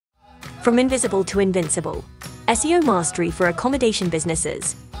From invisible to invincible. SEO mastery for accommodation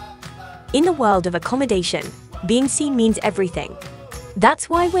businesses. In the world of accommodation, being seen means everything.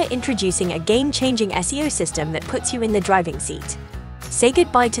 That's why we're introducing a game-changing SEO system that puts you in the driving seat. Say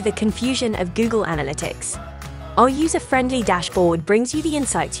goodbye to the confusion of Google Analytics. Our user-friendly dashboard brings you the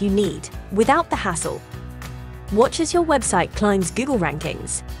insights you need, without the hassle. Watch as your website climbs Google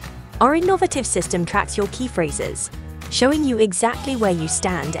rankings. Our innovative system tracks your key phrases, showing you exactly where you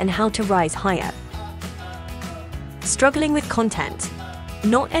stand and how to rise higher. Struggling with content?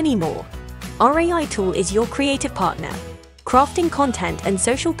 Not anymore. Our AI tool is your creative partner, crafting content and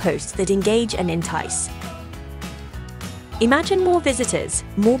social posts that engage and entice. Imagine more visitors,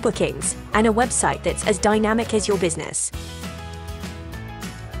 more bookings, and a website that's as dynamic as your business.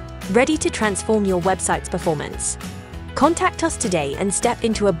 Ready to transform your website's performance? Contact us today and step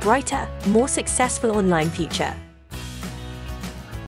into a brighter, more successful online future.